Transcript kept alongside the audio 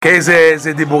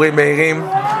איזה דיבורים מהירים.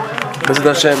 בעזרת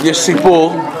השם, יש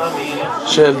סיפור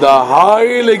של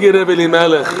דהי רבי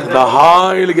אלימלך,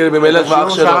 דהי רבי אלימלך ואח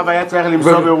שלו. שהרב היה צריך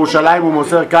למסור בירושלים, הוא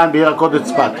מוסר כאן בעיר הקודש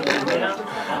צפת.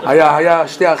 היה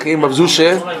שתי אחים, רב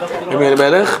זושה רבי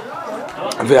אלימלך,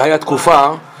 והיה תקופה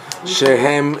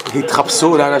שהם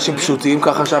התחפשו לאנשים פשוטים,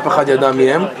 ככה שאף אחד ידע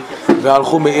מהם,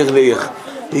 והלכו מעיר לעיר.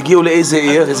 הגיעו לאיזה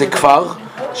עיר, איזה כפר,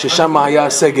 ששם היה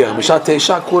סגר. בשעה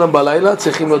 9, כולם בלילה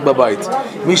צריכים להיות בבית.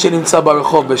 מי שנמצא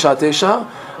ברחוב בשעה 9,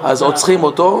 אז עוצרים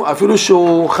אותו, אפילו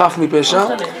שהוא חף מפשע,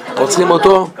 עוצרים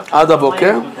אותו עד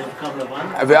הבוקר,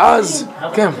 ואז,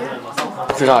 כן,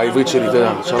 תראה, העברית שלי, אתה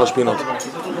יודע, 3 פינות.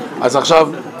 אז עכשיו,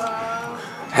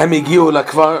 הם הגיעו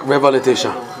לכפר 8:45.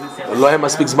 לא היה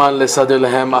מספיק זמן לסדר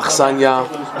להם אכסניה,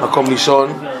 מקום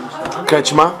לישון,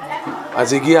 קרצ'מה.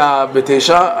 אז הגיע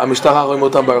ב9, המשטרה רואים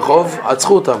אותם ברחוב,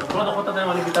 עצחו אותם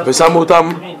ושמו אותם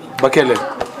בכלא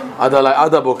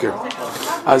עד הבוקר.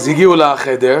 אז הגיעו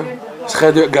לחדר,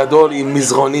 חדר גדול עם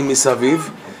מזרונים מסביב,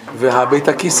 והבית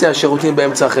הכיסא השירותים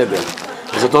באמצע החדר.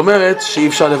 זאת אומרת שאי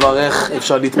אפשר לברך, אי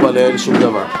אפשר להתפלל, שום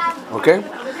דבר, אוקיי?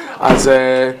 אז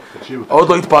עוד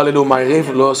לא התפללו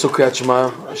מעריב, לא עשו קריאת שמע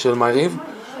של מעריב.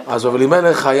 אז רבי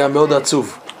אלימלך היה מאוד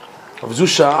עצוב. רב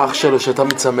זושה, אח שלו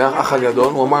שתמיד שמח, אח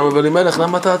הגדול, הוא אמר, רבי אלימלך,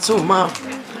 למה אתה עצוב? מה?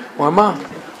 הוא אמר,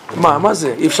 מה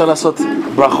זה? אי אפשר לעשות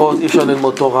ברכות, אי אפשר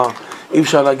ללמוד תורה, אי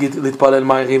אפשר להתפלל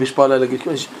מעריב, יש פעלה להגיד,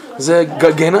 זה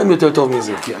גיהנום יותר טוב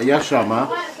מזה. כי היה שמה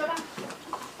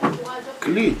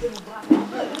כלי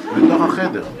בתוך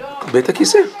החדר. בית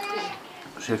הכיסא.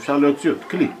 שאפשר להוציא אותו,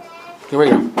 כלי.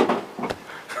 רגע.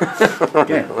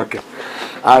 כן.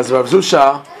 אז רב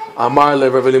זושה אמר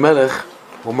לרבי אלימלך,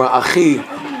 הוא אומר, אחי,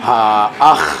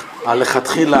 האח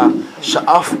הלכתחילה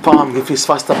שאף פעם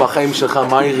הפספסת בחיים שלך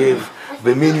מעריב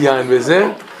במניין וזה,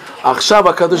 עכשיו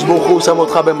הקדוש ברוך הוא שם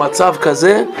אותך במצב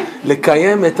כזה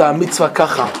לקיים את המצווה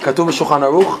ככה. כתוב בשולחן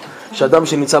ערוך שאדם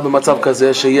שנמצא במצב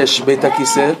כזה שיש בית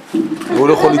הכיסא והוא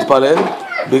לא יכול להתפלל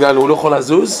בגלל הוא לא יכול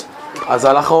לזוז, אז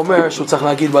ההלכה אומר שהוא צריך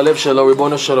להגיד בלב שלו,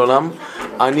 ריבונו של עולם,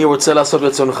 אני רוצה לעשות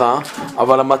רצונך,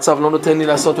 אבל המצב לא נותן לי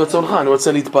לעשות רצונך, אני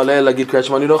רוצה להתפלל, להגיד קריאת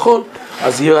שמע, אני לא יכול,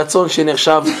 אז יהיה רצון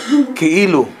שנחשב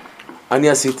כאילו אני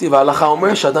עשיתי, וההלכה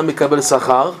אומר שאדם מקבל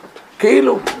שכר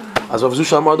כאילו. אז רב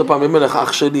זושה אמר עוד פעם, במלך,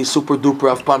 אח שלי סופר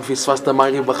דופר, אף פעם פספסת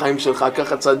מעריב בחיים שלך,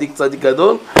 ככה צדיק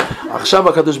גדול, עכשיו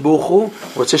הקדוש ברוך הוא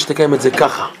רוצה שתקיים את זה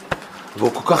ככה,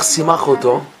 והוא כל כך שימח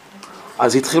אותו,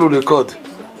 אז התחילו לרקוד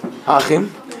האחים,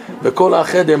 וכל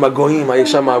החדר הם הגויים, היו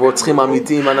שם רוצחים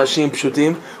אמיתיים, אנשים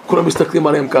פשוטים, כולם מסתכלים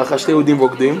עליהם ככה, שתי יהודים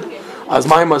רוקדים. אז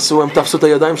מה הם עשו? הם תפסו את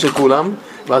הידיים של כולם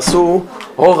ועשו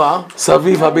הורה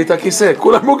סביב הבית הכיסא,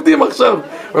 כולם רוקדים עכשיו.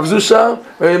 רב זושה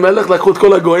ומלך לקחו את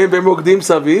כל הגויים והם רוקדים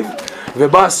סביב,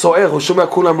 ובא הסוער, הוא שומע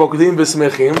כולם רוקדים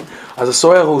ושמחים, אז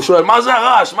הסוער הוא שואל, מה זה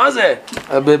הרעש? מה זה?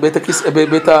 בבית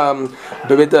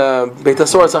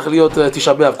הסוער צריך להיות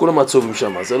תשעה באב, כולם עצובים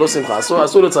שם, זה לא שמחה,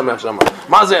 אסור לצמח שם,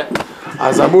 מה זה?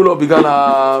 אז אמרו לו בגלל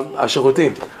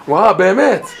השירותים. הוא אמר,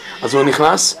 באמת? אז הוא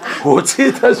נכנס, הוא הוציא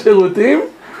את השירותים,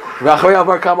 ואחרי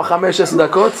עבר כמה 5-10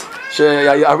 דקות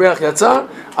שהריח יצא,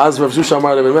 אז רב זושה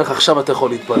אמר למלך, עכשיו אתה יכול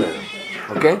להתפלל.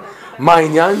 אוקיי? מה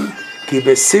העניין? כי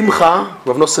בשמחה,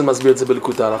 רב נוסן מסביר את זה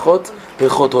בליקוטי ההלכות,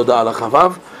 הלכות הודעה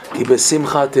לחבב, כי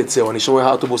בשמחה תצאו. אני שומע,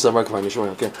 האוטובוס עבר כבר, אני שומע,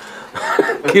 כן.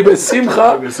 כי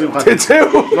בשמחה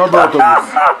תצאו. לא באוטובוס.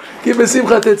 כי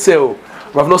בשמחה תצאו.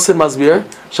 רב נוסן מסביר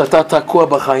שאתה תקוע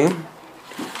בחיים,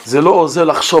 זה לא עוזר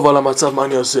לחשוב על המצב, מה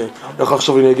אני אעשה, איך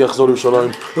עכשיו אני אגיע לחזור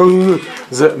לירושלים,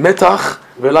 זה מתח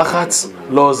ולחץ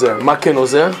לא עוזר. מה כן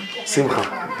עוזר? שמחה.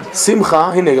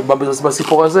 שמחה, הנה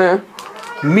בסיפור הזה,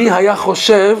 מי היה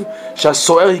חושב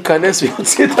שהסוער ייכנס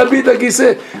ויוציא את הבית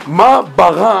הכיסא? מה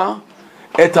ברא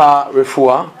את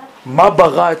הרפואה? מה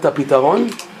ברא את הפתרון?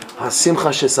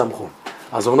 השמחה ששמחו.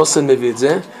 אז רב נוסן מביא את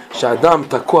זה, שהאדם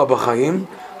תקוע בחיים,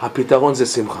 הפתרון זה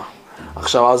שמחה.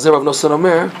 עכשיו, על זה רב נוסן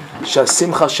אומר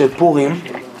שהשמחה של פורים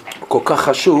כל כך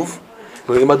חשוב,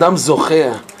 ואם אדם זוכה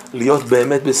להיות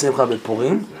באמת בשמחה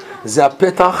בפורים, זה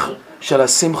הפתח של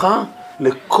השמחה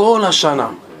לכל השנה.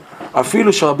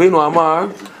 אפילו שרבינו אמר,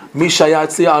 מי שהיה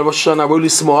אצלי על ראש השנה ראוי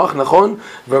לשמוח, נכון?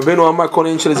 ורבינו אמר כל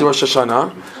עניין של זה ראש השנה,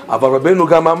 אבל רבינו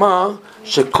גם אמר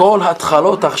שכל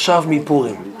התחלות עכשיו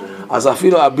מפורים. אז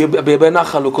אפילו בבן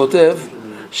נחל הוא כותב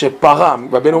שפרה,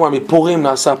 רבינו אמר מפורים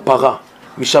נעשה פרה.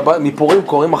 מפורים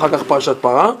קוראים אחר כך פרשת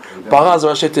פרה, פרה זה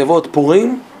ראשי תיבות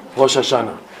פורים, ראש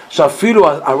השנה. שאפילו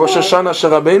הראש השנה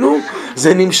של רבינו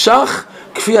זה נמשך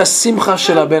כפי השמחה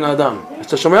של הבן אדם.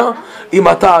 אתה שומע? אם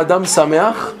אתה אדם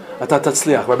שמח, אתה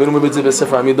תצליח. רבינו מביא את זה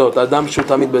בספר המידות, האדם שהוא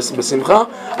תמיד בשמחה,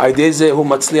 על ידי זה הוא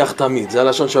מצליח תמיד. זה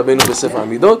הלשון של רבינו בספר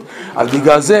המידות. אז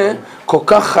בגלל זה כל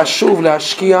כך חשוב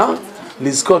להשקיע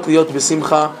לזכות להיות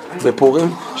בשמחה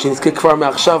בפורים, שנזכה כבר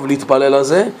מעכשיו להתפלל על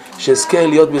זה, שאזכה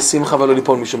להיות בשמחה ולא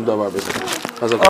ליפול משום דבר בזה.